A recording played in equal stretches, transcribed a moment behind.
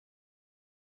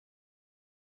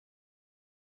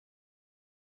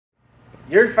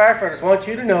Your firefighters want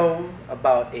you to know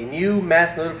about a new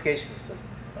mass notification system,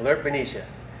 AlertBenicia.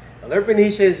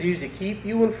 AlertBenicia is used to keep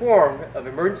you informed of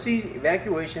emergencies,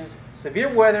 evacuations,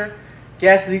 severe weather,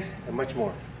 gas leaks, and much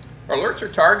more. Our alerts are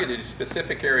targeted to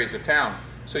specific areas of town,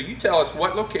 so you tell us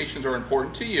what locations are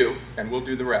important to you and we'll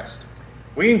do the rest.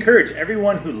 We encourage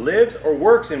everyone who lives or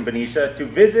works in Benicia to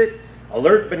visit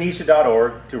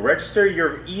AlertBenicia.org to register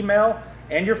your email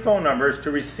and your phone numbers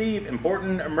to receive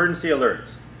important emergency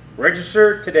alerts.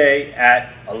 Register today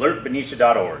at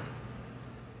AlertBenicia.org.